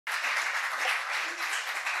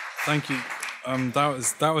Thank you.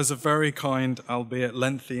 That was a very kind, albeit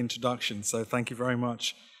lengthy introduction, so thank you very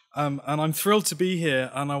much. And I'm thrilled to be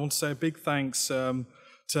here, and I want to say a big thanks to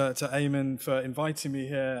Eamon for inviting me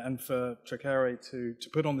here and for Trocaire to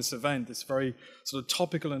put on this event, this very sort of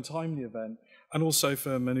topical and timely event, and also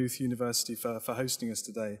for Maynooth University for hosting us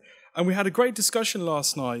today. And we had a great discussion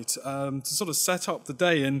last night to sort of set up the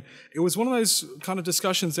day, and it was one of those kind of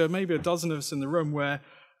discussions, there were maybe a dozen of us in the room, where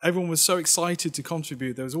everyone was so excited to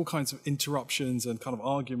contribute. There was all kinds of interruptions and kind of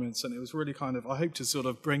arguments, and it was really kind of, I hope to sort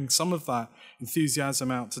of bring some of that enthusiasm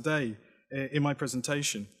out today in my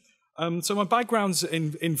presentation. So my background's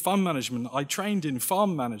in fund management. I trained in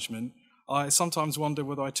farm management. I sometimes wonder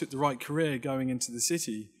whether I took the right career going into the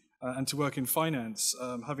city and to work in finance,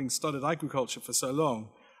 having studied agriculture for so long.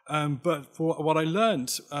 But for what I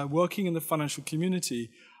learned working in the financial community,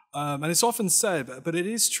 and it's often said, but it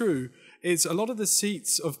is true, is a lot of the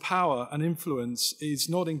seats of power and influence is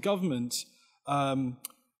not in government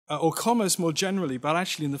or commerce more generally, but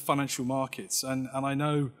actually in the financial markets. And I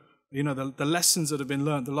know, you know, the lessons that have been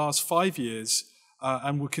learned the last 5 years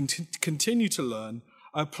and will continue to learn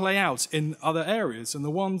play out in other areas. And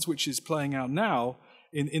the ones which is playing out now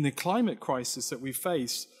in the climate crisis that we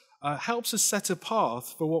face helps us set a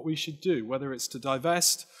path for what we should do, whether it's to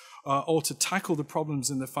divest or to tackle the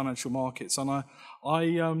problems in the financial markets. And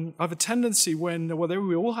I have a tendency when, well,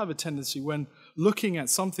 we all have a tendency when looking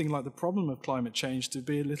at something like the problem of climate change to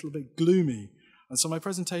be a little bit gloomy. And so my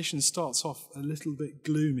presentation starts off a little bit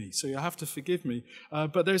gloomy, so you'll have to forgive me.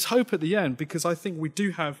 But there's hope at the end, because I think we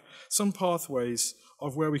do have some pathways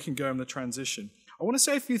of where we can go in the transition. I want to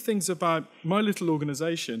say a few things about my little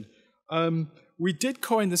organization. We did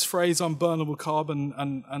coin this phrase unburnable carbon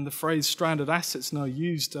and the phrase stranded assets now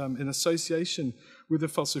used in association with the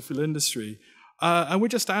fossil fuel industry. And we're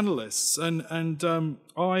just analysts. And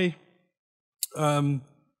I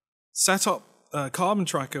set up a carbon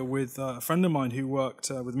tracker with a friend of mine who worked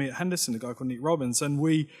with me at Henderson, a guy called Nick Robbins. And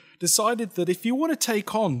we decided that if you want to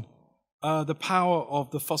take on the power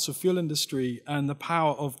of the fossil fuel industry and the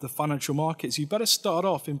power of the financial markets, you better start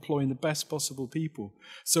off employing the best possible people.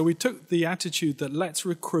 So we took the attitude that let's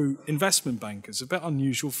recruit investment bankers, a bit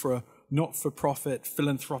unusual for a not-for-profit,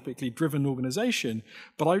 philanthropically driven organization,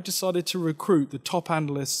 but I decided to recruit the top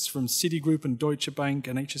analysts from Citigroup and Deutsche Bank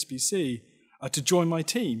and HSBC to join my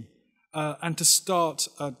team and to start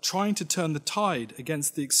trying to turn the tide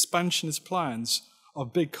against the expansionist plans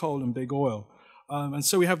of big coal and big oil. And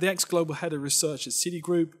so we have the ex-global head of research at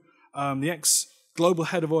Citigroup, the ex-global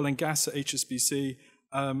head of oil and gas at HSBC,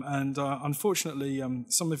 and unfortunately,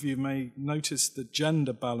 some of you may notice the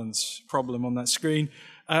gender balance problem on that screen.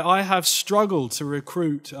 I have struggled to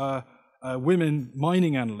recruit women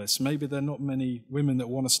mining analysts. Maybe there are not many women that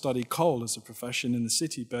want to study coal as a profession in the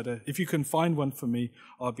city, but if you can find one for me,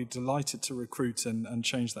 I'll be delighted to recruit and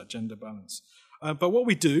change that gender balance. But what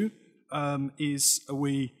we do is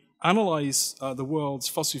we analyze the world's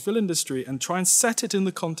fossil fuel industry and try and set it in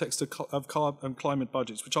the context of climate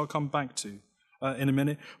budgets, which I'll come back to in a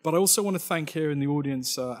minute. But I also want to thank here in the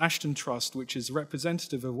audience Ashton Trust, which is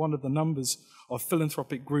representative of one of the numbers of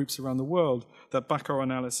philanthropic groups around the world that back our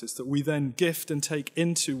analysis, that we then gift and take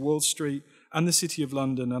into Wall Street and the City of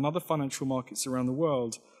London and other financial markets around the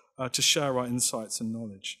world to share our insights and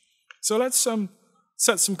knowledge. So let's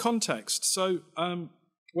set some context. So,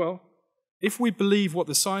 well, if we believe what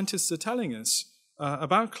the scientists are telling us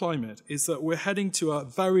about climate, is that we're heading to a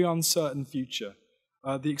very uncertain future.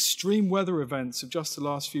 The extreme weather events of just the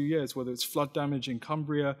last few years, whether it's flood damage in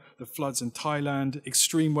Cumbria, the floods in Thailand,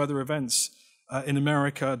 extreme weather events in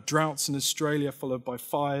America, droughts in Australia, followed by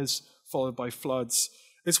fires, followed by floods.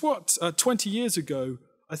 It's what 20 years ago,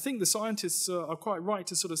 I think the scientists are quite right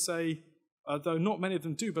to sort of say, though not many of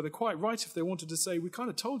them do, but they're quite right if they wanted to say, we kind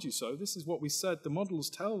of told you so. This is what we said the models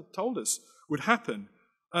told us would happen.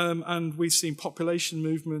 And we've seen population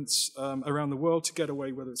movements around the world to get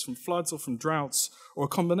away, whether it's from floods or from droughts, or a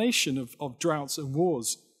combination of droughts and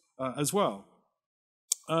wars as well.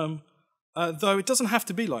 Though it doesn't have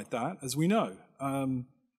to be like that, as we know.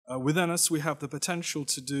 Within us, we have the potential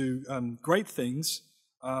to do great things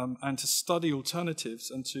and to study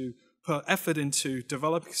alternatives and to put effort into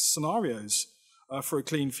developing scenarios for a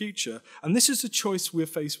clean future. And this is the choice we're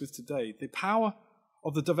faced with today. The power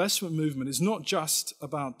of the divestment movement is not just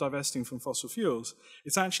about divesting from fossil fuels.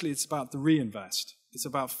 It's about the reinvest. It's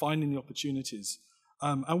about finding the opportunities.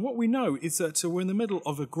 And what we know is that we're in the middle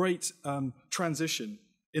of a great transition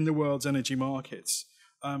in the world's energy markets.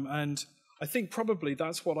 And I think probably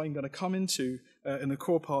that's what I'm going to come into in the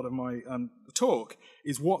core part of my talk,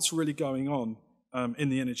 is what's really going on in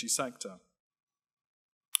the energy sector.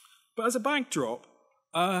 But as a backdrop,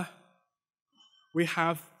 We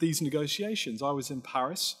have these negotiations. I was in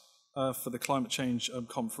Paris for the climate change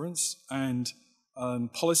conference, and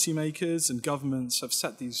policymakers and governments have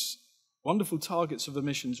set these wonderful targets of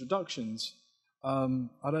emissions reductions.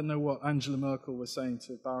 I don't know what Angela Merkel was saying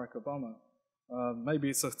to Barack Obama. Maybe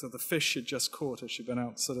it's that the fish she'd just caught as she'd been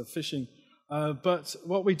out sort of fishing. But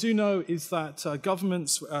what we do know is that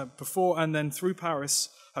governments before and then through Paris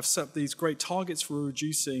have set these great targets for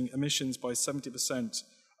reducing emissions by 70%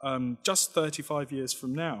 just 35 years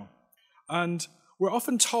from now. And we're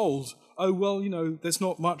often told, oh, well, there's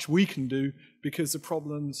not much we can do because the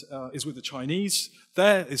problem is with the Chinese.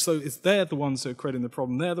 They're the ones who are creating the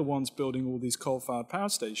problem. They're the ones building all these coal-fired power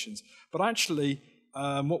stations. But actually,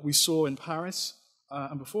 what we saw in Paris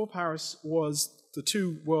and before Paris was the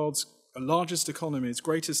two world's largest economies,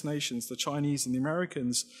 greatest nations, the Chinese and the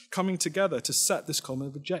Americans, coming together to set this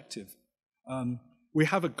common objective. We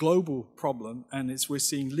have a global problem, and we're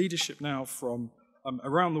seeing leadership now from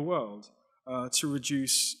around the world to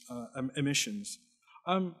reduce emissions.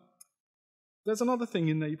 There's another thing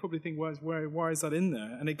in there. You probably think, why is that in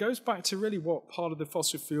there? And it goes back to really what part of the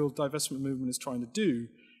fossil fuel divestment movement is trying to do,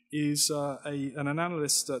 is an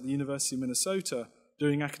analyst at the University of Minnesota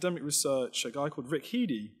doing academic research, a guy called Rick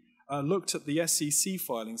Heady, looked at the SEC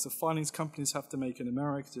filings, the filings companies have to make in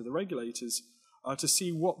America to the regulators, to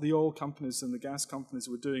see what the oil companies and the gas companies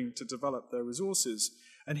were doing to develop their resources.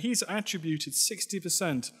 And he's attributed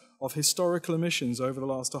 60% of historical emissions over the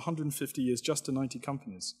last 150 years just to 90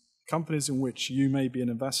 companies. Companies in which you may be an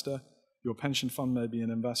investor, your pension fund may be an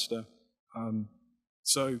investor.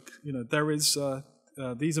 There is,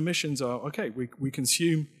 these emissions are, okay, we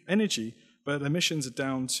consume energy, but emissions are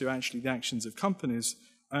down to actually the actions of companies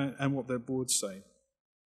and what their boards say.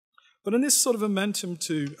 But in this sort of momentum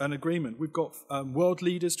to an agreement, we've got world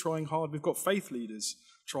leaders trying hard, we've got faith leaders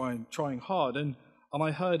trying hard. And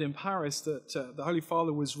I heard in Paris that the Holy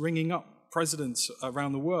Father was ringing up presidents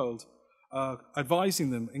around the world,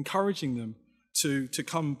 advising them, encouraging them to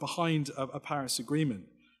come behind a Paris agreement,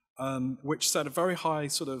 which set a very high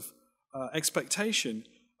sort of expectation.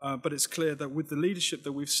 But it's clear that with the leadership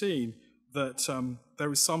that we've seen, that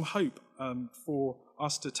there is some hope for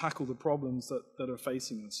us to tackle the problems that are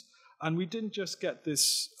facing us. And we didn't just get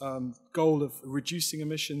this goal of reducing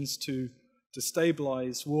emissions to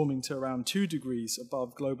stabilize warming to around 2 degrees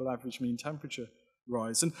above global average mean temperature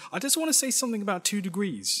rise. And I just want to say something about 2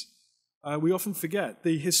 degrees. We often forget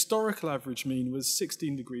the historical average mean was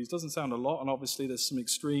 16 degrees. Doesn't sound a lot, and obviously there's some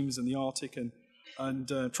extremes in the Arctic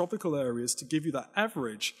and tropical areas to give you that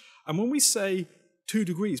average. And when we say 2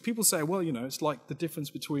 degrees, people say, well, it's like the difference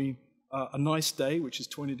between a nice day, which is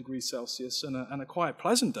 20 degrees Celsius, and a quiet,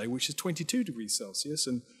 pleasant day, which is 22 degrees Celsius.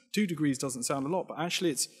 And 2 degrees doesn't sound a lot, but actually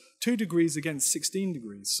it's 2 degrees against 16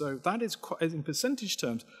 degrees. So that is, in percentage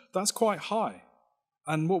terms, that's quite high.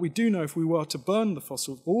 And what we do know, if we were to burn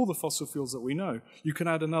all the fossil fuels that we know, you can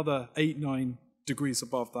add another 8, 9 degrees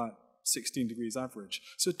above that 16 degrees average.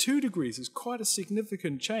 So 2 degrees is quite a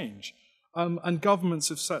significant change. And governments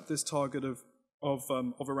have set this target of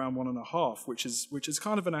around 1.5, which is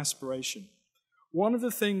kind of an aspiration. One of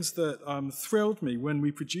the things that thrilled me when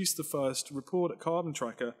we produced the first report at Carbon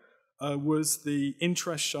Tracker was the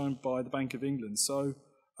interest shown by the Bank of England. So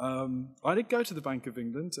I did go to the Bank of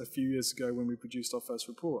England a few years ago when we produced our first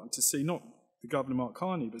report, and to see not the Governor Mark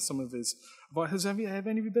Carney, but some of his advisors. Have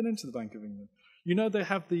any of you been into the Bank of England? They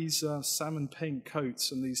have these salmon pink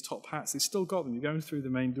coats and these top hats. They still got them. You're going through the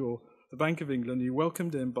main door, the Bank of England, you're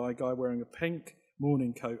welcomed in by a guy wearing a pink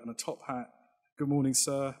morning coat and a top hat. Good morning,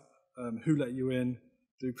 sir. Who let you in?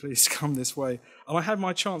 Do please come this way. And I had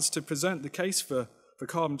my chance to present the case for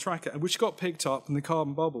Carbon Tracker, which got picked up in the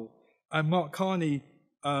carbon bubble. And Mark Carney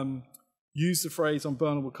used the phrase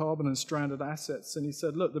unburnable carbon and stranded assets. And he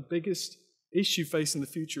said, look, the biggest issue facing the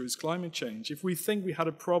future is climate change. If we think we had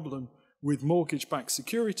a problem with mortgage-backed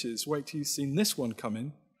securities, wait till you've seen this one come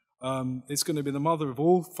in. It's going to be the mother of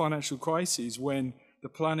all financial crises when the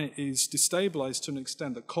planet is destabilized to an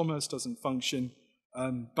extent that commerce doesn't function,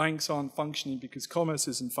 banks aren't functioning because commerce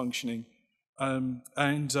isn't functioning,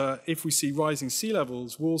 and if we see rising sea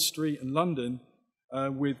levels, Wall Street and London,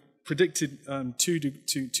 with predicted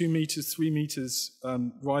 2 meters, 3 meters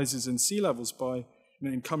rises in sea levels by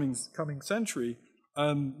in coming century,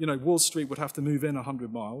 Wall Street would have to move in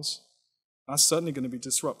 100 miles. That's certainly going to be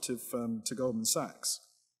disruptive to Goldman Sachs.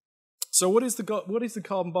 So what is the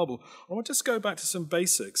carbon bubble? I want to just go back to some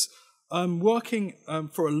basics. Working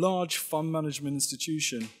for a large fund management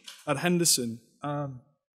institution at Henderson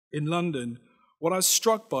in London, what I was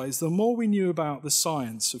struck by is the more we knew about the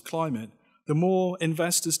science of climate, the more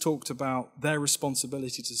investors talked about their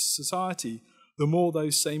responsibility to society, the more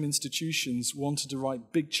those same institutions wanted to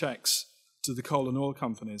write big checks to the coal and oil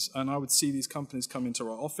companies. And I would see these companies come into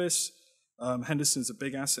our office. Henderson's a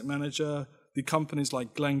big asset manager. The companies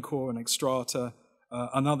like Glencore and Xstrata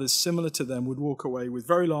and others similar to them would walk away with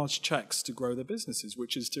very large checks to grow their businesses,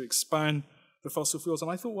 which is to expand the fossil fuels. And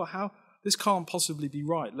I thought, well, this can't possibly be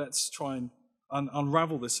right. Let's try and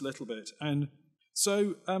unravel this a little bit. And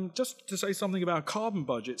so just to say something about carbon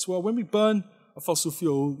budgets, well, when we burn a fossil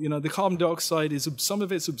fuel, the carbon dioxide, some of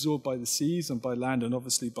it's absorbed by the seas and by land and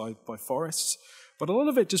obviously by forests, but a lot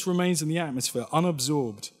of it just remains in the atmosphere,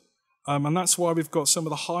 unabsorbed. And that's why we've got some of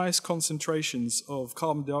the highest concentrations of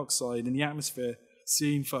carbon dioxide in the atmosphere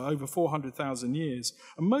seen for over 400,000 years.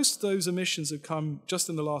 And most of those emissions have come just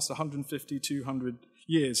in the last 150, 200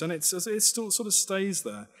 years. And it still sort of stays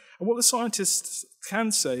there. And what the scientists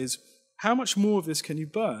can say is, how much more of this can you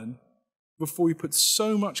burn before you put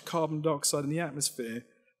so much carbon dioxide in the atmosphere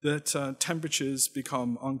that temperatures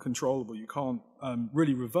become uncontrollable? You can't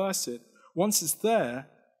really reverse it. Once it's there,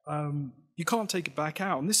 you can't take it back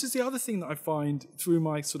out. And this is the other thing that I find through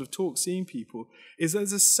my sort of talk seeing people, is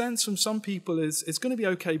there's a sense from some people is it's going to be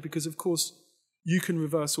okay because, of course, you can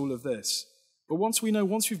reverse all of this. But once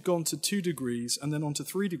we've gone to 2 degrees and then on to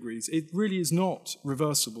 3 degrees, it really is not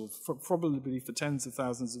reversible, probably for tens of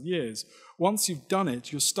thousands of years. Once you've done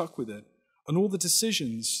it, you're stuck with it. And all the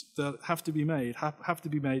decisions that have to be made have to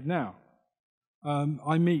be made now.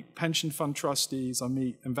 I meet pension fund trustees, I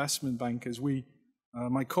meet investment bankers.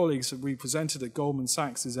 My colleagues, we presented at Goldman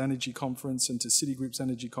Sachs' energy conference and to Citigroup's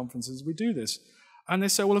energy conferences. We do this. And they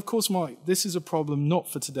say, well, of course, Mike, this is a problem not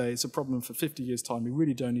for today. It's a problem for 50 years' time. We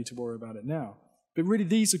really don't need to worry about it now. But really,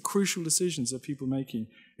 these are crucial decisions that people are making.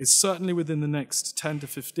 It's certainly within the next 10 to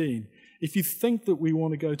 15. If you think that we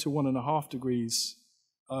want to go to 1.5 degrees,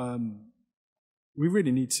 we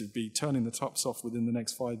really need to be turning the tops off within the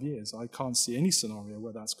next 5 years. I can't see any scenario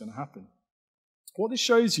where that's going to happen. What this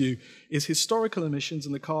shows you is historical emissions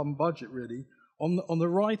and the carbon budget, really. On the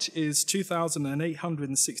right is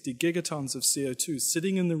 2,860 gigatons of CO2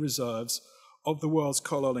 sitting in the reserves of the world's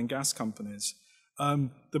coal, oil, and gas companies.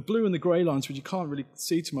 The blue and the grey lines, which you can't really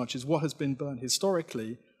see too much, is what has been burnt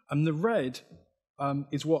historically. And the red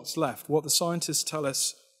is what's left. What the scientists tell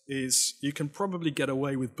us is you can probably get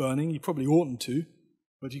away with burning. You probably oughtn't to,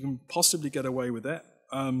 but you can possibly get away with it.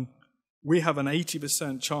 We have an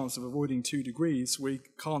 80% chance of avoiding 2 degrees. We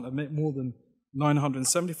can't emit more than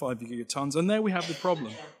 975 gigatons, and there we have the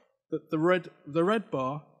problem. That the red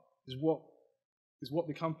bar is what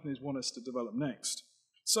the companies want us to develop next.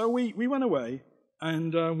 So we went away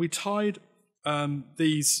and we tied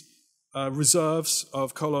these reserves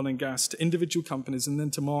of coal, oil, and gas to individual companies and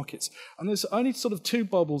then to markets. And there's only sort of 2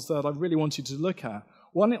 bubbles that I really want you to look at.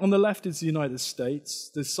 One on the left is the United States.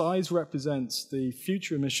 The size represents the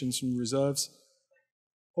future emissions from reserves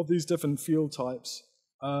of these different fuel types.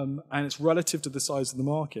 And it's relative to the size of the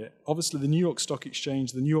market. Obviously, the New York Stock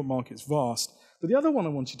Exchange, the New York market is vast. But the other one I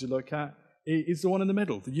want you to look at is the one in the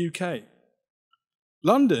middle, the UK.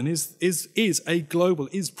 London is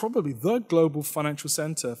probably the global financial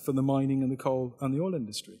centre for the mining and the coal and the oil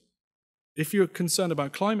industry. If you're concerned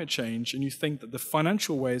about climate change and you think that the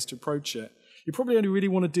financial way is to approach it, you probably only really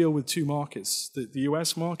want to deal with 2 markets, the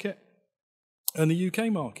US market and the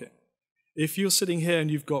UK market. If you're sitting here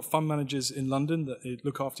and you've got fund managers in London that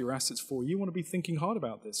look after your assets for you, you want to be thinking hard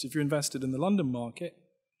about this. If you're invested in the London market,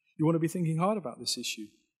 you want to be thinking hard about this issue.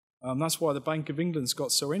 That's why the Bank of England's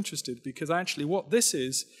got so interested, because actually what this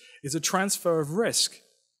is a transfer of risk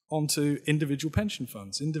onto individual pension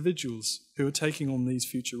funds, individuals who are taking on these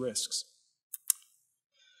future risks.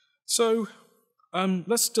 So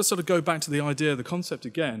let's just sort of go back to the idea, the concept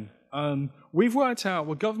again. We've worked out,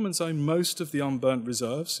 well, governments own most of the unburnt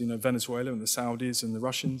reserves, Venezuela and the Saudis and the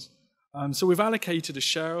Russians. So we've allocated a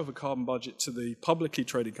share of a carbon budget to the publicly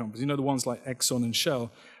traded companies, the ones like Exxon and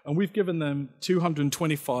Shell, and we've given them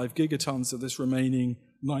 225 gigatons of this remaining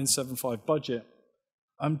 975 budget.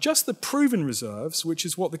 Just the proven reserves, which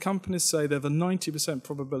is what the companies say they have a 90%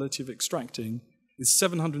 probability of extracting, is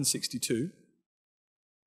 762.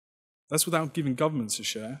 That's without giving governments a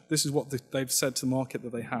share. This is what they've said to the market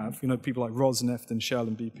that they have, people like Rosneft and Shell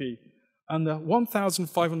and BP. And the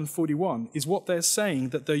 1,541 is what they're saying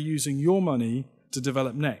that they're using your money to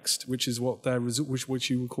develop next, which is what which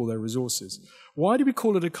you would call their resources. Why do we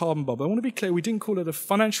call it a carbon bubble? I want to be clear, we didn't call it a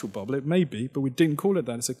financial bubble. It may be, but we didn't call it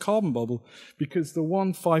that. It's a carbon bubble because the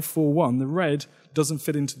 1,541, the red, doesn't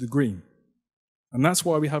fit into the green. And that's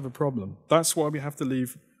why we have a problem. That's why we have to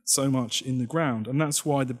leave so much in the ground. And that's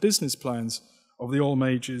why the business plans of the oil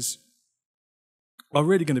majors are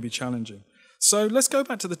really going to be challenging. So let's go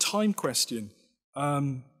back to the time question.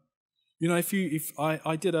 You know,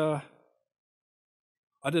 I did a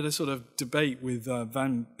sort of debate with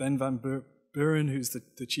Ben Van Buren, who's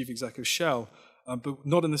the chief exec of Shell, but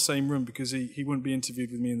not in the same room because he wouldn't be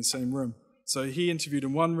interviewed with me in the same room. So he interviewed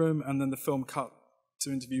in one room, and then the film cut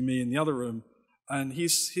to interview me in the other room. And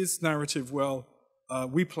his narrative, well,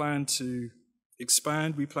 we plan to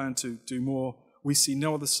expand, we plan to do more. We see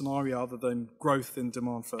no other scenario other than growth in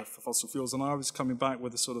demand for fossil fuels. And I was coming back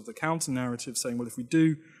with the counter narrative saying, well, if we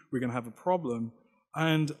do, we're going to have a problem.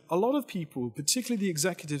 And a lot of people, particularly the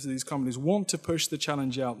executives of these companies, want to push the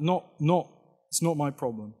challenge out. It's not my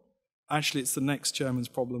problem. Actually, it's the next chairman's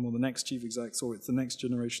problem, or the next chief exec's, or it's the next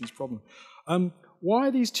generation's problem. Why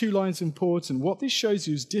are these two lines important? What this shows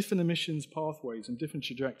you is different emissions pathways and different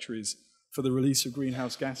trajectories for the release of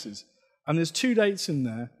greenhouse gases. And there's 2 dates in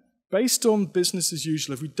there. Based on business as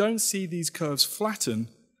usual, if we don't see these curves flatten,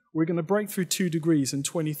 we're going to break through 2 degrees in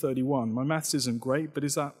 2031. My maths isn't great, but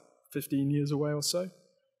is that 15 years away or so?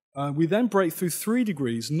 We then break through 3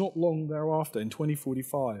 degrees not long thereafter in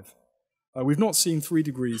 2045. We've not seen 3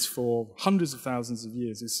 degrees for hundreds of thousands of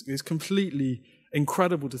years. It's completely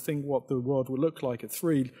incredible to think what the world will look like at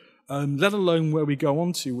 3, let alone where we go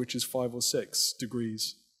on to, which is 5 or 6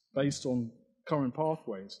 degrees, based on current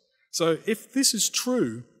pathways. So if this is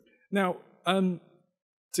true, now,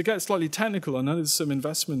 to get slightly technical, I know there's some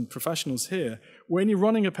investment professionals here. When you're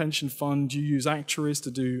running a pension fund, you use actuaries to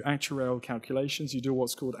do actuarial calculations. You do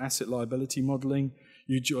what's called asset liability modeling.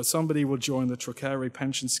 Somebody will join the trocaire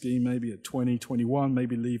pension scheme maybe at 20, 21,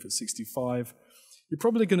 maybe leave at 65. You're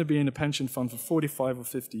probably going to be in a pension fund for 45 or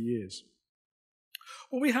 50 years.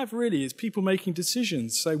 What we have really is people making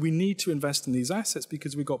decisions, say we need to invest in these assets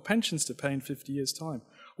because we've got pensions to pay in 50 years' time.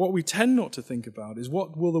 What we tend not to think about is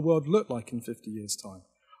what will the world look like in 50 years' time?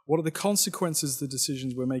 What are the consequences of the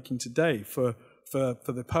decisions we're making today for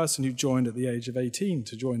the person who joined at the age of 18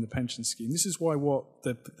 to join the pension scheme? This is why what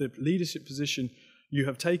the leadership position you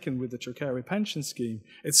have taken with the trocaire pension scheme,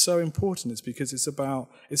 it's so important. It's because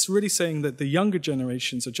it's really saying that the younger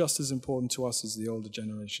generations are just as important to us as the older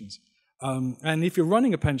generations. And if you're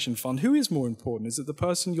running a pension fund, who is more important? Is it the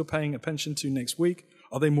person you're paying a pension to next week?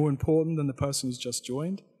 Are they more important than the person who's just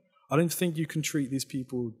joined? I don't think you can treat these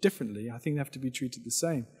people differently. I think they have to be treated the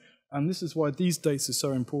same. And this is why these dates are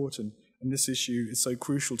so important, and this issue is so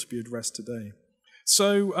crucial to be addressed today.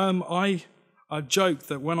 So I joked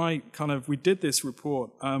that when we did this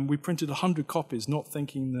report, we printed 100 copies, not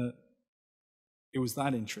thinking that it was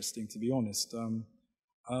that interesting, to be honest.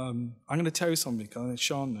 I'm going to tell you something, because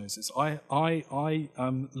Sean knows this. I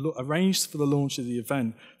arranged for the launch of the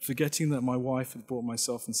event, forgetting that my wife had bought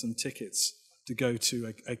myself and some tickets to go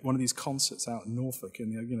to one of these concerts out in Norfolk,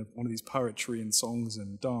 and one of these poetry and songs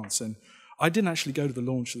and dance. And I didn't actually go to the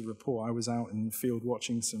launch of the report. I was out in the field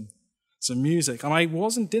watching some music, and I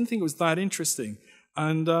didn't think it was that interesting.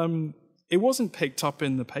 And it wasn't picked up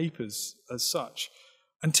in the papers as such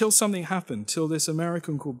until something happened, till this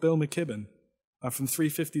American called Bill McKibben from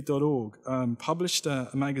 350.org published a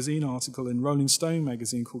magazine article in Rolling Stone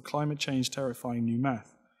magazine called Climate Change Terrifying New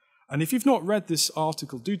Math. And if you've not read this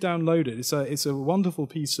article, do download it. It's a wonderful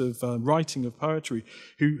piece of writing of poetry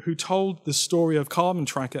who told the story of Carbon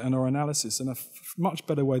Tracker and our analysis in a much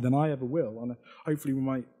better way than I ever will. And hopefully we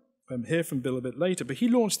might hear from Bill a bit later. But he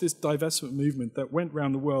launched this divestment movement that went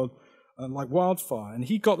around the world like wildfire. And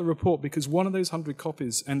he got the report because one of those 100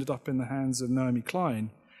 copies ended up in the hands of Naomi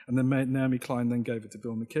Klein. And then Naomi Klein then gave it to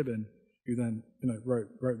Bill McKibben, who then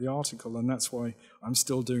wrote the article. And that's why I'm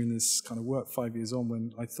still doing this kind of work 5 years on,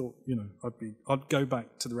 when I thought I'd go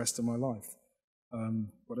back to the rest of my life,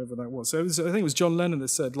 whatever that was. So I think it was John Lennon that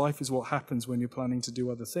said, "Life is what happens when you're planning to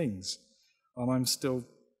do other things." And I'm still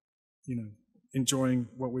enjoying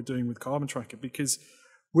what we're doing with Carbon Tracker, because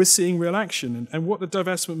we're seeing real action. And what the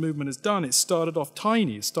divestment movement has done, it started off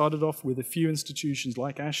tiny. It started off with a few institutions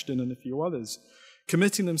like Ashton and a few others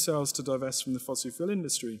committing themselves to divest from the fossil fuel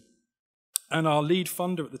industry. And our lead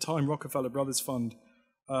funder at the time, Rockefeller Brothers Fund,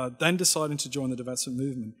 then decided to join the divestment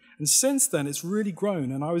movement. And since then, it's really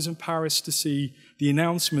grown. And I was in Paris to see the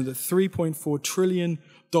announcement that $3.4 trillion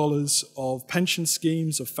of pension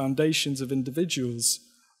schemes, of foundations, of individuals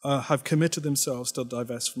have committed themselves to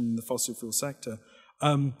divest from the fossil fuel sector.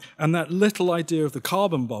 And that little idea of the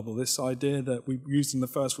carbon bubble, this idea that we used in the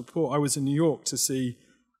first report, I was in New York to see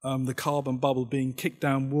the carbon bubble being kicked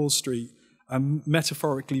down Wall Street and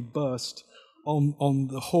metaphorically burst on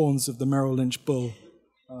the horns of the Merrill Lynch bull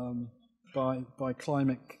by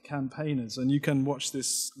climate campaigners. And you can watch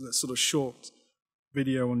this sort of short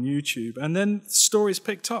video on YouTube. And then stories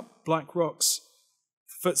picked up. BlackRock's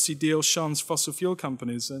FTSE deal shuns fossil fuel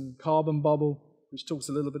companies, and Carbon Bubble, which talks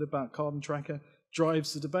a little bit about Carbon Tracker,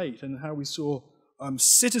 drives the debate, and how we saw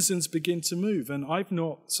citizens begin to move. And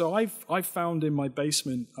I've found in my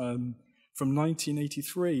basement from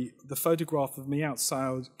 1983 the photograph of me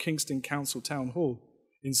outside Kingston Council Town Hall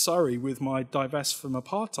in Surrey with my divest from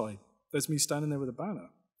apartheid. There's me standing there with a banner.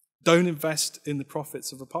 Don't invest in the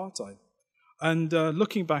profits of apartheid. And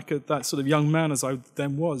looking back at that sort of young man as I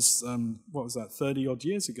then was, 30 odd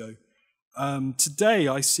years ago, today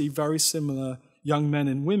I see very similar young men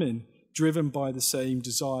and women driven by the same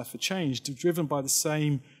desire for change, driven by the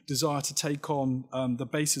same desire to take on the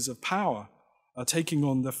bases of power, taking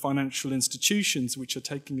on the financial institutions which are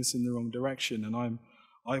taking us in the wrong direction. And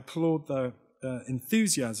I applaud their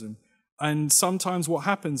enthusiasm. And sometimes what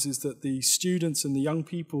happens is that the students and the young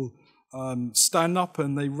people stand up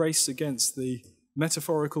and they race against the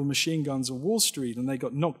metaphorical machine guns of Wall Street, and they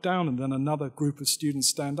got knocked down, and then another group of students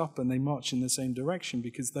stand up and they march in the same direction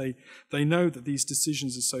because they know that these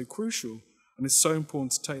decisions are so crucial and it's so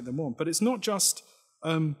important to take them on. But it's not just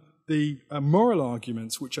the moral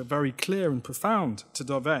arguments, which are very clear and profound to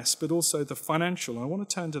divest, but also the financial. I want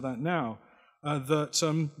to turn to that now.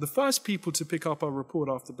 The first people to pick up our report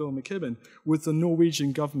after Bill McKibben was the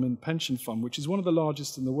Norwegian government pension fund, which is one of the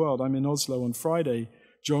largest in the world. I'm in Oslo on Friday,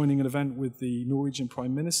 joining an event with the Norwegian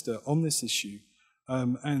Prime Minister on this issue.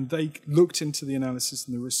 And they looked into the analysis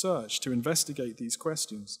and the research to investigate these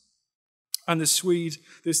questions. And the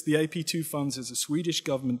AP2 funds is a Swedish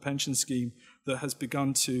government pension scheme that has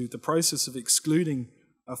begun the process of excluding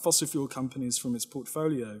fossil fuel companies from its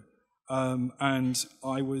portfolio. And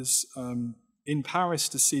I was in Paris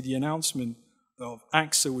to see the announcement of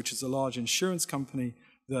AXA, which is a large insurance company,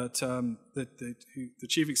 that the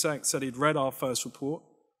chief exec said he'd read our first report.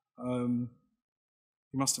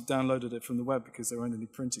 He must have downloaded it from the web because there weren't any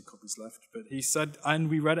printed copies left. But he said, and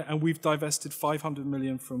we read it, and we've divested 500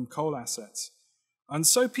 million from coal assets. And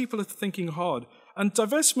so people are thinking hard. And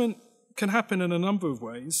divestment can happen in a number of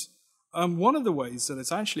ways. One of the ways that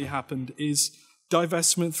it's actually happened is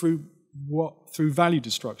divestment through value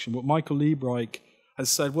destruction. What Michael Liebreich has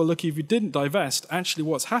said, well, look, if you didn't divest, actually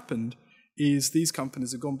what's happened is these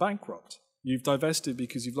companies have gone bankrupt. You've divested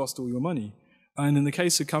because you've lost all your money. And in the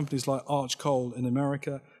case of companies like Arch Coal in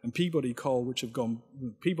America and Peabody Coal, which have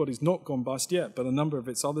Peabody's not gone bust yet, but a number of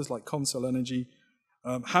its others like Consol Energy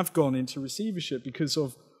have gone into receivership because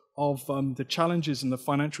of the challenges and the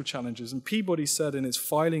financial challenges. And Peabody said in its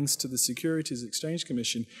filings to the Securities Exchange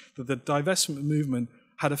Commission that the divestment movement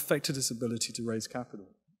had affected its ability to raise capital.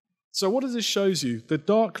 So what does this show you? The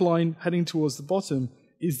dark line heading towards the bottom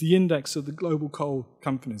is the index of the global coal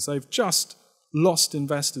companies. They've just lost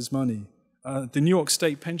investors' money. The New York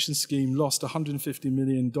State pension scheme lost $150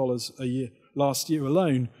 million a year last year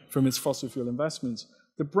alone from its fossil fuel investments.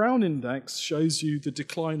 The brown index shows you the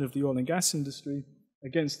decline of the oil and gas industry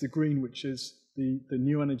against the green, which is the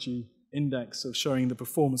new energy index of showing the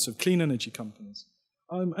performance of clean energy companies.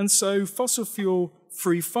 And so fossil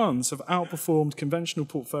fuel-free funds have outperformed conventional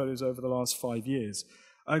portfolios over the last 5 years.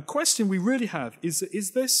 A question we really have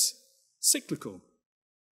is this cyclical?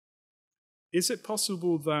 Is it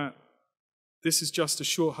possible that this is just a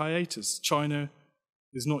short hiatus? China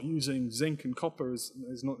is not using zinc and copper, is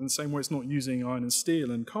not in the same way it's not using iron and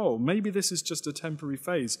steel and coal. Maybe this is just a temporary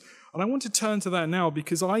phase. And I want to turn to that now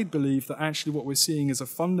because I believe that actually what we're seeing is a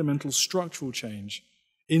fundamental structural change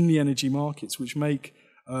in the energy markets, which make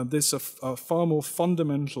this a far more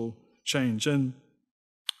fundamental change. And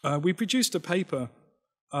we produced a paper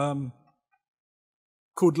called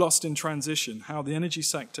Lost in Transition, how the energy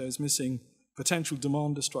sector is missing potential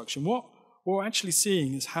demand destruction. What we're actually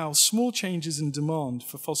seeing is how small changes in demand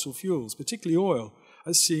for fossil fuels, particularly oil,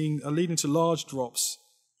 are leading to large drops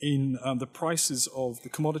in the prices of the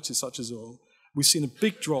commodities such as oil. We've seen a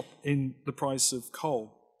big drop in the price of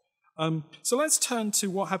coal. So let's turn to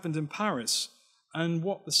what happened in Paris and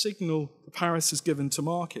what the signal Paris has given to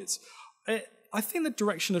markets. I think the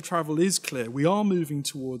direction of travel is clear. We are moving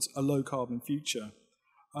towards a low-carbon future.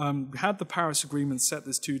 We had the Paris Agreement set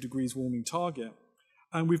this 2 degrees warming target,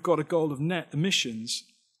 and we've got a goal of net emissions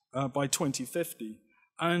by 2050.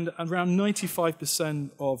 And around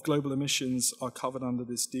 95% of global emissions are covered under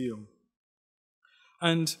this deal.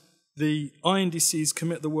 And the INDCs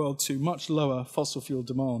commit the world to much lower fossil fuel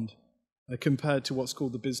demand compared to what's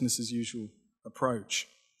called the business as usual approach.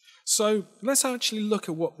 So let's actually look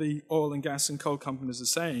at what the oil and gas and coal companies are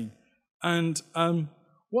saying. And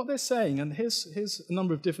what they're saying, and here's a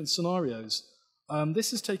number of different scenarios.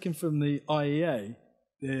 This is taken from the IEA,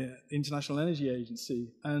 the International Energy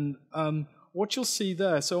Agency. And what you'll see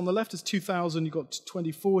there, so on the left is 2000, you've got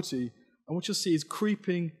 2040, and what you'll see is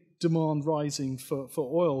creeping demand rising for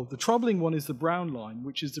oil. The troubling one is the brown line,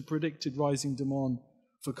 which is the predicted rising demand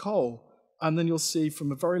for coal. And then you'll see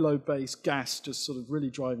from a very low base, gas just sort of really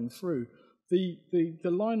driving through. The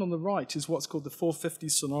line on the right is what's called the 450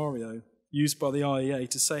 scenario, used by the IEA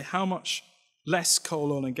to say how much less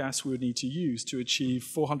coal, oil, and gas we would need to use to achieve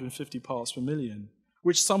 450 parts per million,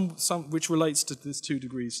 which relates to this 2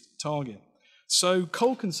 degrees target. So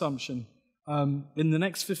coal consumption in the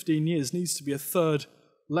next 15 years needs to be a third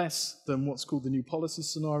less than what's called the new policy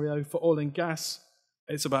scenario. For oil and gas,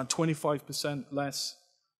 it's about 25% less.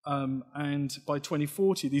 And by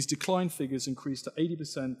 2040, these decline figures increase to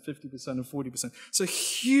 80%, 50%, and 40%. So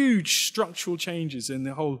huge structural changes in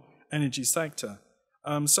the whole energy sector.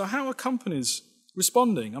 So how are companies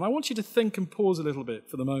responding? And I want you to think and pause a little bit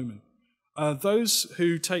for the moment. Those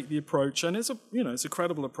who take the approach, and it's a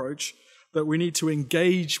credible approach, that we need to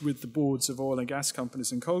engage with the boards of oil and gas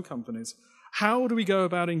companies and coal companies. How do we go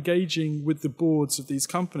about engaging with the boards of these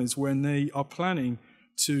companies when they are planning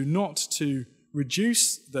to not to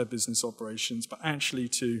reduce their business operations, but actually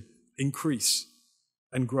to increase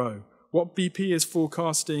and grow? What BP is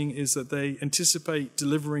forecasting is that they anticipate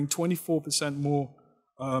delivering 24% more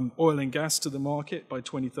oil and gas to the market by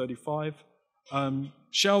 2035.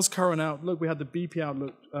 Shell's current outlook, we had the BP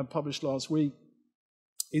outlook published last week,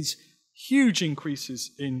 is huge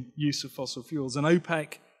increases in use of fossil fuels. And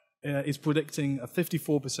OPEC is predicting a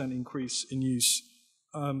 54% increase in use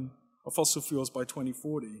of fossil fuels by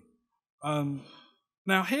 2040.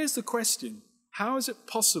 Now, here's the question. How is it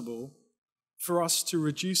possible for us to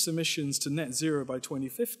reduce emissions to net zero by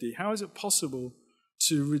 2050? How is it possible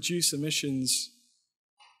to reduce emissions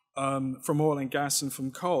from oil and gas and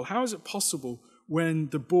from coal? How is it possible when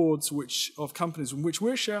the boards of companies in which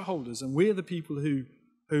we're shareholders and we're the people who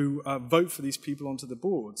vote for these people onto the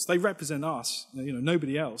boards, they represent us,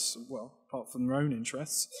 nobody else, well, apart from their own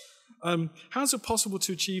interests. How is it possible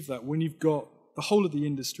to achieve that when you've got the whole of the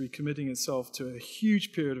industry committing itself to a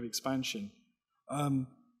huge period of expansion?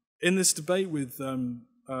 In this debate with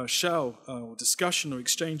Shell, or discussion or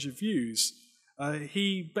exchange of views,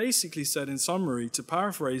 he basically said, in summary, to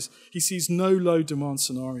paraphrase, he sees no low demand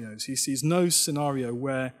scenarios. He sees no scenario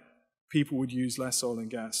where people would use less oil and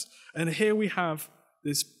gas. And here we have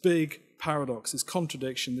this big paradox, this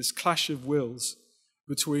contradiction, this clash of wills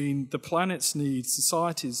between the planet's need,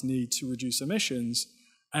 society's need to reduce emissions,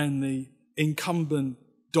 and the incumbent,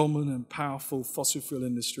 dominant, powerful fossil fuel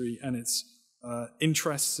industry and its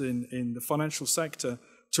interests in the financial sector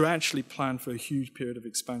to actually plan for a huge period of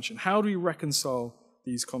expansion. How do we reconcile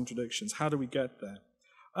these contradictions? How do we get there?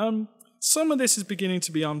 Some of this is beginning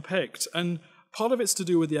to be unpicked, and part of it's to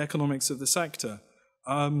do with the economics of the sector.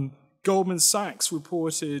 Goldman Sachs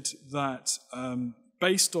reported that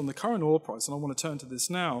based on the current oil price, and I want to turn to this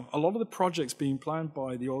now, a lot of the projects being planned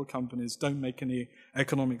by the oil companies don't make any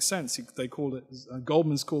economic sense. They call it,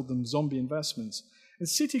 Goldman's called them zombie investments. And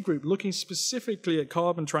Citigroup, looking specifically at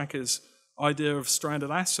Carbon Tracker's idea of stranded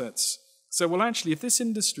assets, said, well, actually, if this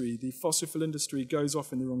industry, the fossil fuel industry, goes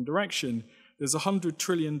off in the wrong direction, there's $100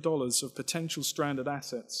 trillion of potential stranded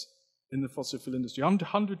assets in the fossil fuel industry.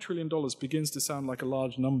 $100 trillion begins to sound like a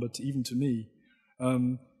large number, even to me,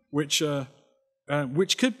 which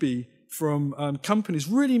could be from companies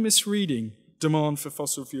really misreading demand for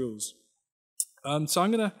fossil fuels. So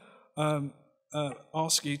I'm going to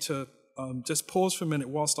ask you to just pause for a minute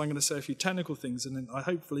whilst I'm going to say a few technical things, and then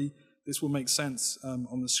hopefully this will make sense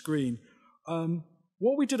on the screen.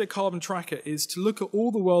 What we did at Carbon Tracker is to look at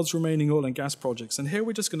all the world's remaining oil and gas projects, and here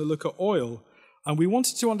we're just going to look at oil, and we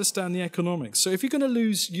wanted to understand the economics. So if you're going to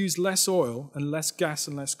use less oil and less gas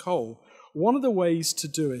and less coal, one of the ways to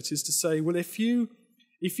do it is to say, well, if you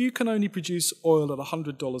can only produce oil at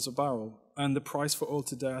 $100 a barrel, and the price for oil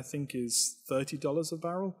today, I think, is $30 a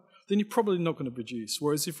barrel, then you're probably not going to produce.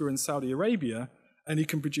 Whereas if you're in Saudi Arabia and you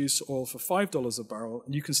can produce oil for $5 a barrel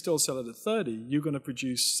and you can still sell it at $30, you're going to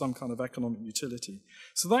produce some kind of economic utility.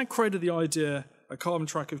 So that created the idea at Carbon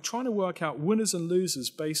Tracker of trying to work out winners and losers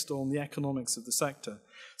based on the economics of the sector.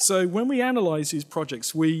 So when we analyze these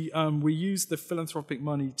projects, we use the philanthropic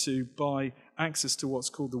money to buy access to what's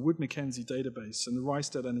called the Wood Mackenzie database and the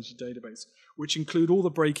Rystad Energy database, which include all the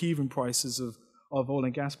break-even prices of oil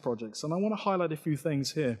and gas projects. And I want to highlight a few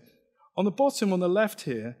things here. On the bottom, on the left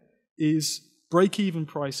here, is break-even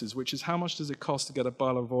prices, which is how much does it cost to get a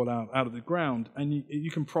barrel of oil out of the ground. And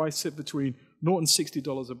you can price it between $0 and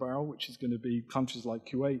 $60 a barrel, which is going to be countries like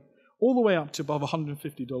Kuwait, all the way up to above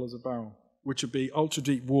 $150 a barrel, which would be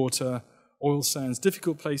ultra-deep water, oil sands,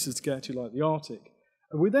 difficult places to get to like the Arctic.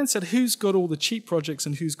 And we then said, who's got all the cheap projects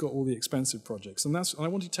and who's got all the expensive projects? And I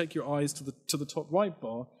want you to take your eyes to the top right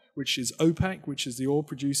bar, which is OPEC, which is the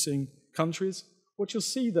oil-producing countries. What you'll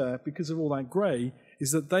see there, because of all that grey,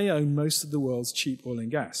 is that they own most of the world's cheap oil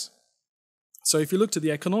and gas. So if you looked at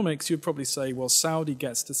the economics, you'd probably say, well, Saudi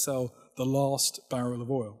gets to sell the last barrel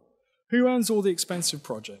of oil. Who owns all the expensive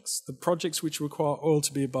projects? The projects which require oil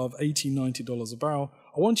to be above $80, $90 a barrel.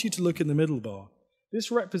 I want you to look in the middle bar.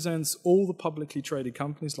 This represents all the publicly traded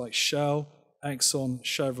companies like Shell, Exxon,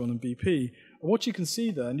 Chevron, and BP. And what you can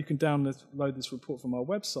see there, and you can download this report from our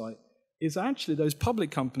website, is actually those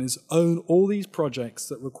public companies own all these projects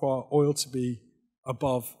that require oil to be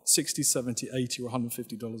above $60, $70, $80, or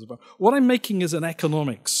 $150 a barrel. What I'm making is an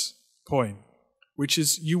economics point, which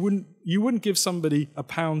is you wouldn't give somebody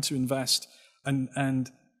 £1 to invest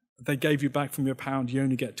and they gave you back from your £1, you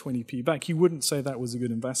only get 20p back. You wouldn't say that was a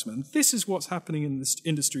good investment. And this is what's happening in this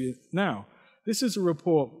industry now. This is a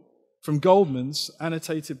report from Goldman's,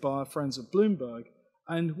 annotated by our friends at Bloomberg.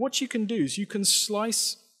 And what you can do is you can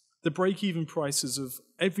slice the break-even prices of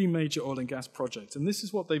every major oil and gas project. And this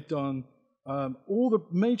is what they've done, all the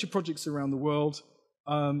major projects around the world.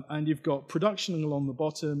 And you've got production along the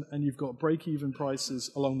bottom, and you've got break-even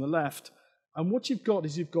prices along the left. And what you've got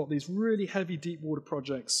is you've got these really heavy deep-water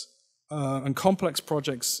projects and complex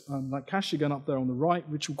projects like Kashagan up there on the right,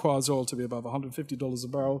 which requires oil to be above $150 a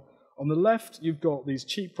barrel. On the left, you've got these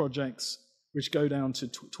cheap projects which go down to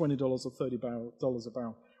 $20 or $30 a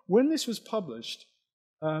barrel. When this was published,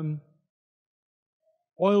 oil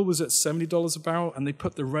was at $70 a barrel, and they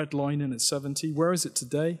put the red line in at 70. Where is it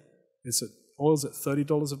today? Oil's at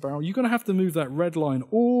 $30 a barrel. You're going to have to move that red line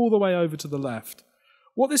all the way over to the left.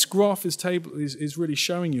 What this graph is really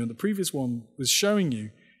showing you, and the previous one was showing you,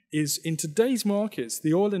 is in today's markets,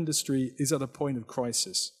 the oil industry is at a point of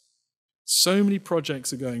crisis. So many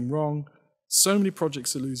projects are going wrong. So many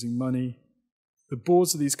projects are losing money. The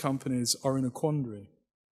boards of these companies are in a quandary.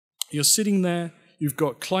 You're sitting there, you've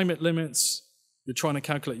got climate limits, you're trying to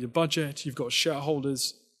calculate your budget, you've got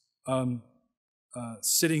shareholders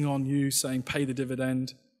sitting on you saying pay the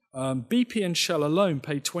dividend. BP and Shell alone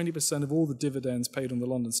pay 20% of all the dividends paid on the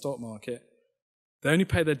London stock market. They only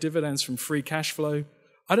pay their dividends from free cash flow.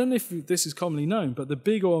 I don't know if this is commonly known, but the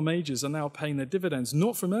big oil majors are now paying their dividends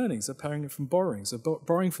not from earnings, they're paying it from borrowings. They're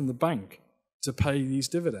borrowing from the bank to pay these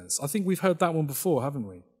dividends. I think we've heard that one before, haven't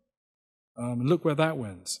we? And look where that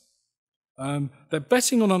went. They're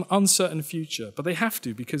betting on an uncertain future, but they have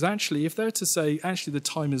to, because actually, if they're to say, actually, the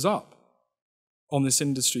time is up on this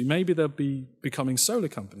industry, maybe they'll be becoming solar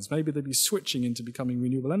companies, maybe they'll be switching into becoming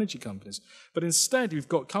renewable energy companies. But instead, we've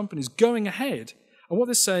got companies going ahead, and what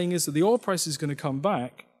they're saying is that the oil price is going to come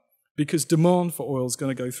back because demand for oil is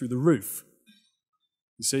going to go through the roof.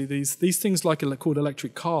 You see, these things like called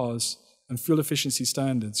electric cars and fuel efficiency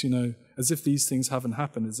standards, as if these things haven't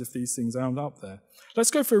happened, as if these things aren't up there.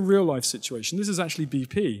 Let's go for a real-life situation. This is actually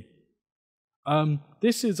BP.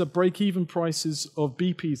 This is a break-even prices of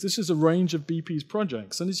BP's. This is a range of BP's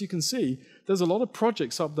projects. And as you can see, there's a lot of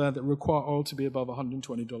projects up there that require oil to be above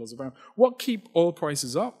 $120 a barrel. What keeps oil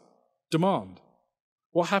prices up? Demand.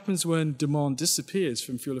 What happens when demand disappears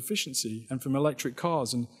from fuel efficiency and from electric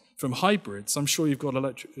cars and from hybrids? I'm sure you've got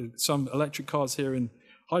some electric cars here, and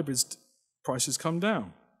hybrids prices come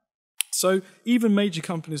down. So even major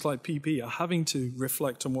companies like BP are having to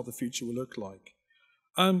reflect on what the future will look like.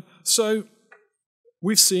 So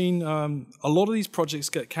we've seen a lot of these projects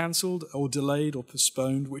get cancelled or delayed or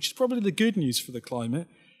postponed, which is probably the good news for the climate,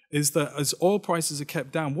 is that as oil prices are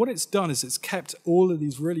kept down, what it's done is it's kept all of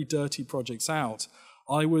these really dirty projects out.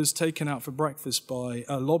 I was taken out for breakfast by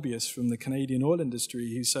a lobbyist from the Canadian oil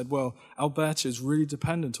industry who said, well, Alberta is really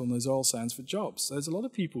dependent on those oil sands for jobs. There's a lot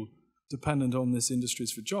of people dependent on this industry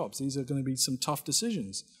for jobs. These are going to be some tough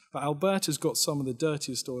decisions. But Alberta's got some of the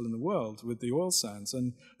dirtiest oil in the world with the oil sands,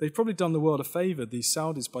 and they've probably done the world a favor, these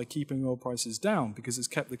Saudis, by keeping oil prices down, because it's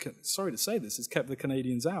kept sorry to say this, it's kept the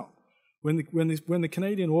Canadians out. When the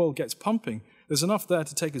Canadian oil gets pumping, there's enough there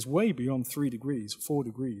to take us way beyond 3 degrees, 4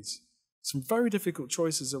 degrees. Some very difficult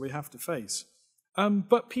choices that we have to face.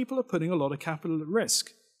 But people are putting a lot of capital at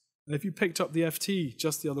risk. And if you picked up the FT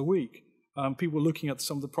just the other week, people were looking at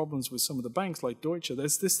some of the problems with some of the banks like Deutsche.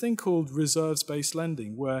 There's this thing called reserves-based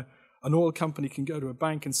lending, where an oil company can go to a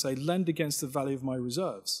bank and say, lend against the value of my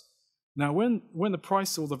reserves. Now, when the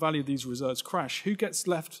price or the value of these reserves crash, who gets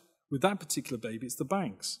left with that particular baby? It's the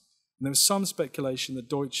banks. And there was some speculation that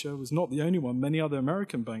Deutsche was not the only one. Many other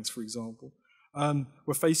American banks, for example,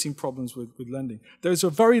 were facing problems with lending. There's a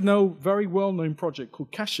very well-known project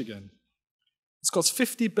called Kashagan. It's cost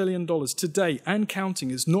 $50 billion today and counting.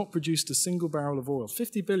 It's not produced a single barrel of oil.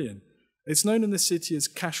 $50 billion. It's known in the city as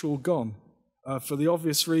cash all gone for the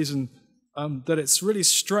obvious reason that it's really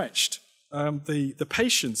stretched the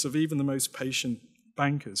patience of even the most patient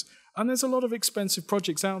bankers. And there's a lot of expensive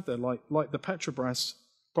projects out there, like the Petrobras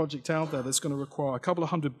project out there that's going to require a couple of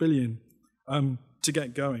 $100 billion to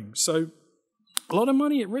get going. So a lot of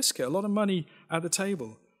money at risk here, a lot of money at the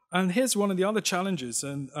table. And here's one of the other challenges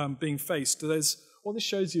being faced. What this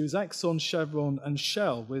shows you is Exxon, Chevron, and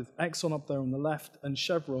Shell, with Exxon up there on the left and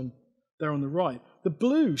Chevron there on the right. The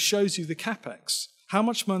blue shows you the capex, how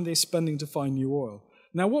much money they're spending to find new oil.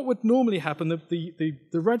 Now, what would normally happen, the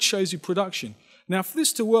red shows you production. Now, for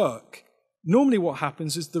this to work, normally what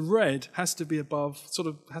happens is the red has to be above,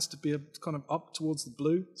 has to be kind of up towards the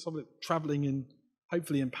blue, sort of traveling in,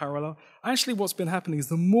 hopefully in parallel. Actually, what's been happening is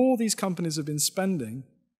the more these companies have been spending,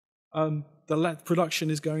 the production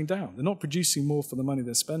is going down. They're not producing more for the money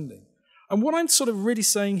they're spending. And what I'm sort of really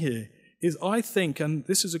saying here is I think, and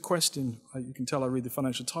this is a question, you can tell I read the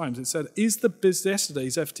Financial Times, it said,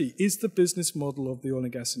 yesterday's FT, is the business model of the oil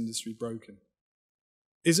and gas industry broken?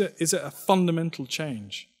 Is it a fundamental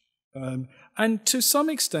change? And to some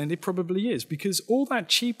extent, it probably is, because all that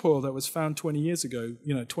cheap oil that was found 20 years ago,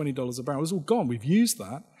 $20 a barrel, was all gone. We've used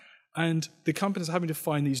that. And the companies are having to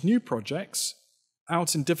find these new projects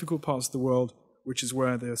out in difficult parts of the world, which is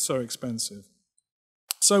where they're so expensive.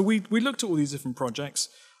 So we looked at all these different projects,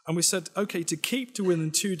 and we said, okay, to keep to within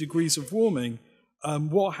 2 degrees of warming,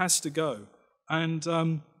 what has to go? And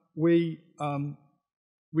we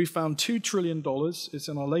found $2 trillion. It's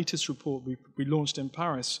in our latest report we launched in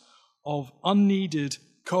Paris, of unneeded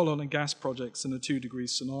coal, oil, and gas projects in a 2-degree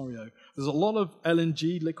scenario. There's a lot of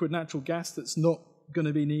LNG, liquid natural gas, that's not going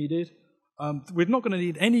to be needed. We're not going to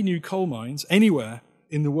need any new coal mines anywhere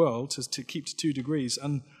in the world to keep to 2 degrees.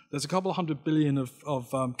 And there's a couple of $100 billion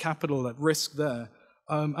of capital at risk there.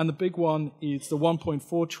 And the big one is the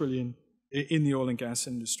 $1.4 trillion in the oil and gas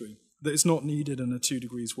industry that is not needed in a 2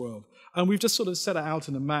 degrees world. And we've just sort of set it out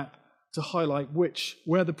in a map to highlight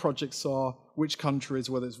where the projects are, which countries,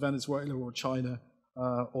 whether it's Venezuela or China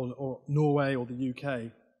or Norway or the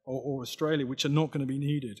UK or Australia, which are not going to be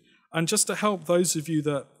needed. And just to help those of you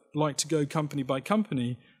that like to go company by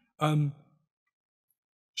company,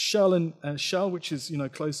 Shell, which is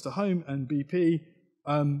close to home, and BP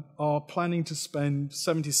are planning to spend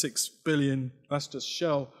 $76 billion, that's just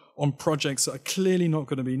Shell, on projects that are clearly not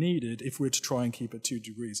going to be needed if we're to try and keep it 2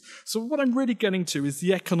 degrees. So what I'm really getting to is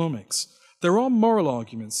the economics. There are moral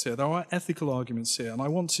arguments here, there are ethical arguments here, and I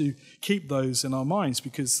want to keep those in our minds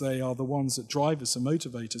because they are the ones that drive us and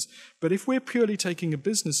motivate us. But if we're purely taking a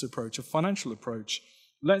business approach, a financial approach,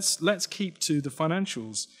 let's keep to the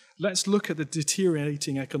financials. Let's look at the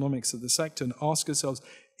deteriorating economics of the sector and ask ourselves,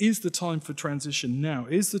 is the time for transition now?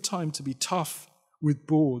 Is the time to be tough with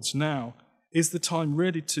boards now? Is the time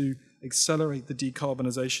really to accelerate the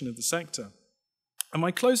decarbonisation of the sector? And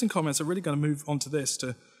my closing comments are really going to move on to this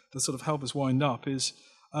to sort of help us wind up is,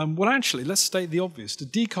 well, actually, let's state the obvious. To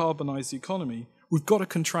decarbonise the economy, we've got to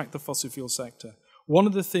contract the fossil fuel sector. One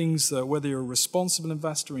of the things that, whether you're a responsible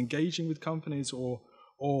investor engaging with companies or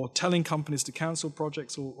telling companies to cancel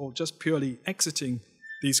projects or just purely exiting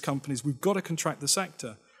these companies, we've got to contract the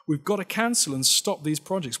sector. We've got to cancel and stop these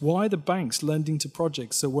projects. Why are the banks lending to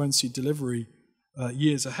projects that won't see delivery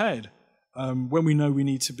years ahead when we know we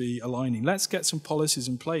need to be aligning? Let's get some policies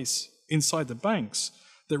in place inside the banks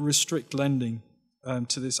that restrict lending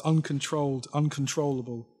to this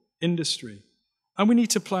uncontrollable industry. And we need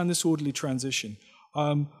to plan this orderly transition.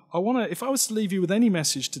 If I was to leave you with any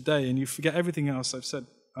message today, and you forget everything else I've said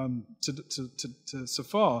so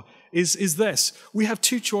far, is this. We have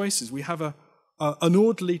 2 choices. We have an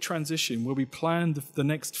orderly transition where we plan the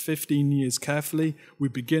next 15 years carefully. We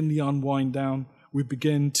begin the unwind down. We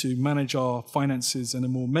begin to manage our finances in a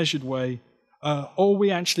more measured way. Or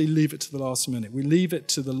we actually leave it to the last minute. We leave it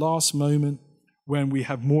to the last moment when we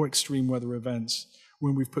have more extreme weather events,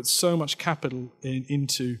 when we've put so much capital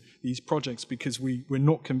into these projects because we're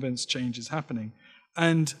not convinced change is happening.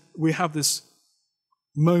 And we have this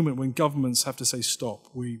moment when governments have to say stop.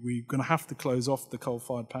 We're going to have to close off the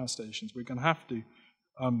coal-fired power stations. We're going to have to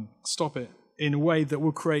stop it in a way that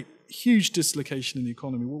will create huge dislocation in the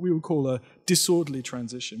economy, what we would call a disorderly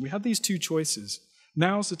transition. We have these 2 choices.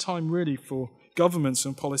 Now's the time really for governments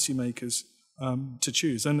and policymakers to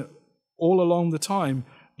choose. And all along the time,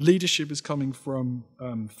 leadership is coming from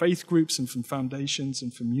faith groups and from foundations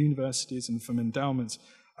and from universities and from endowments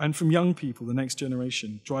and from young people, the next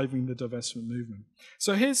generation, driving the divestment movement.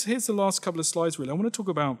 So here's the last couple of slides, really. I want to talk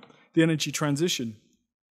about the energy transition.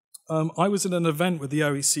 I was at an event with the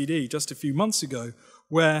OECD just a few months ago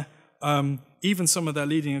where even some of their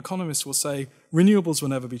leading economists will say renewables will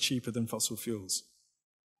never be cheaper than fossil fuels.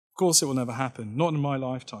 Of course, it will never happen, not in my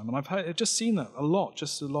lifetime. And I've just seen that a lot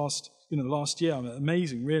just the last year. I mean,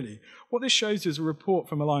 amazing, really. What this shows you is a report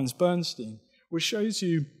from Alliance Bernstein, which shows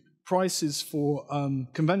you prices for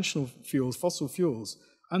conventional fuels, fossil fuels.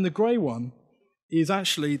 And the grey one is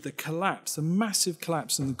actually the collapse, the massive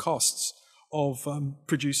collapse in the costs of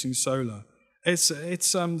producing solar. It's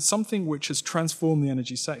something which has transformed the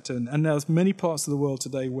energy sector. And there's many parts of the world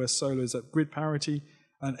today where solar is at grid parity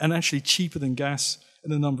and actually cheaper than gas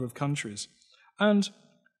in a number of countries. And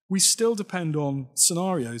we still depend on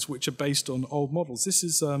scenarios which are based on old models. This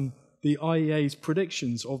is the IEA's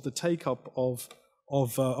predictions of the take-up of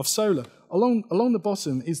solar. Along the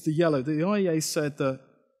bottom is the yellow. The IEA said that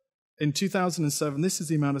in 2007, this is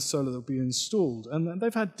the amount of solar that will be installed. And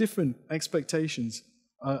they've had different expectations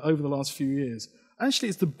over the last few years. Actually,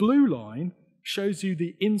 it's the blue line shows you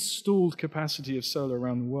the installed capacity of solar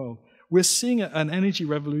around the world. We're seeing an energy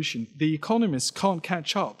revolution. The economists can't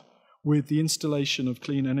catch up with the installation of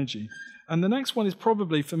clean energy. And the next one is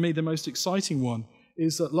probably, for me, the most exciting one,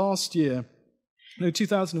 is that last year,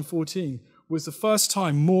 2014, was the first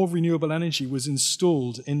time more renewable energy was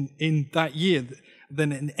installed in that year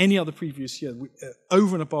than in any other previous year,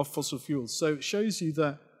 over and above fossil fuels. So it shows you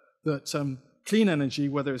that clean energy,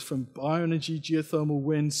 whether it's from bioenergy, geothermal,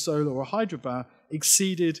 wind, solar, or hydropower,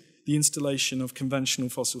 exceeded the installation of conventional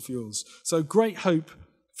fossil fuels. So great hope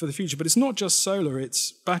for the future. But it's not just solar,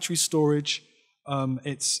 it's battery storage,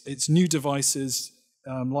 it's new devices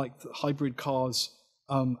like hybrid cars,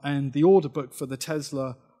 and the order book for the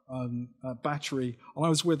Tesla battery. And I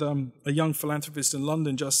was with a young philanthropist in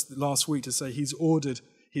London just last week to say he's ordered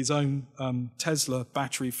his own Tesla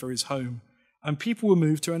battery for his home. And people will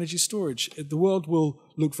move to energy storage. The world will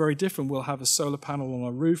look very different. We'll have a solar panel on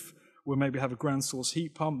our roof. We'll maybe have a ground source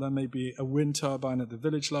heat pump. There may be a wind turbine at the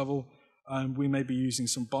village level. And we may be using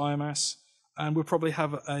some biomass. And we'll probably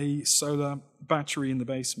have a solar battery in the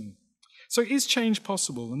basement. So is change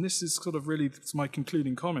possible? And this is sort of really my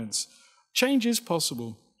concluding comments. Change is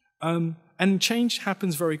possible. And change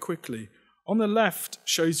happens very quickly. On the left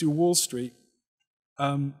shows you Wall Street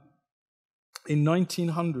in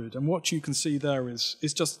 1900. And what you can see there is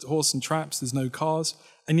just horse and traps. There's no cars.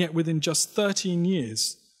 And yet within just 13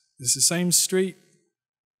 years, it's the same street.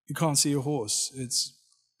 You can't see a horse. It's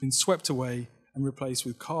been swept away and replaced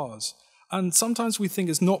with cars. And sometimes we think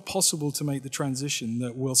it's not possible to make the transition,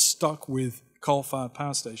 that we're stuck with coal-fired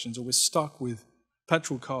power stations or we're stuck with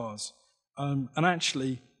petrol cars. And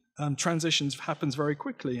actually, transitions happens very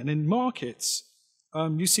quickly. And in markets,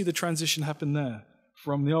 you see the transition happen there,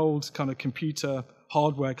 from the old kind of computer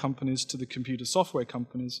hardware companies to the computer software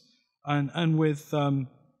companies. And with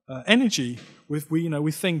energy,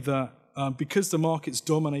 we think that because the market's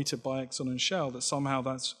dominated by Exxon and Shell, that somehow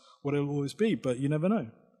that's what it'll always be, but you never know.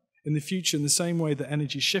 In the future, in the same way that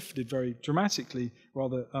energy shifted very dramatically,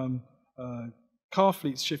 rather car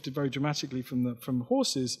fleets shifted very dramatically from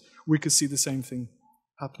horses, we could see the same thing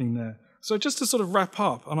happening there. So just to sort of wrap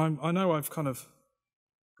up, and I know I've kind of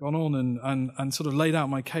gone on and sort of laid out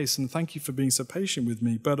my case, and thank you for being so patient with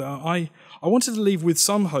me, but I wanted to leave with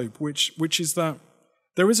some hope, which is that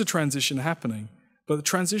there is a transition happening, but the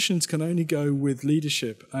transitions can only go with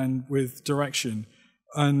leadership and with direction.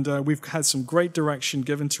 And we've had some great direction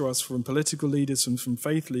given to us from political leaders and from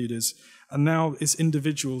faith leaders. And now as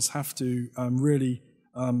individuals have to really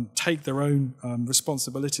take their own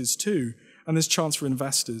responsibilities too. And there's chance for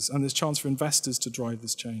investors. And there's chance for investors to drive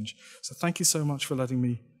this change. So thank you so much for letting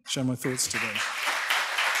me share my thoughts today.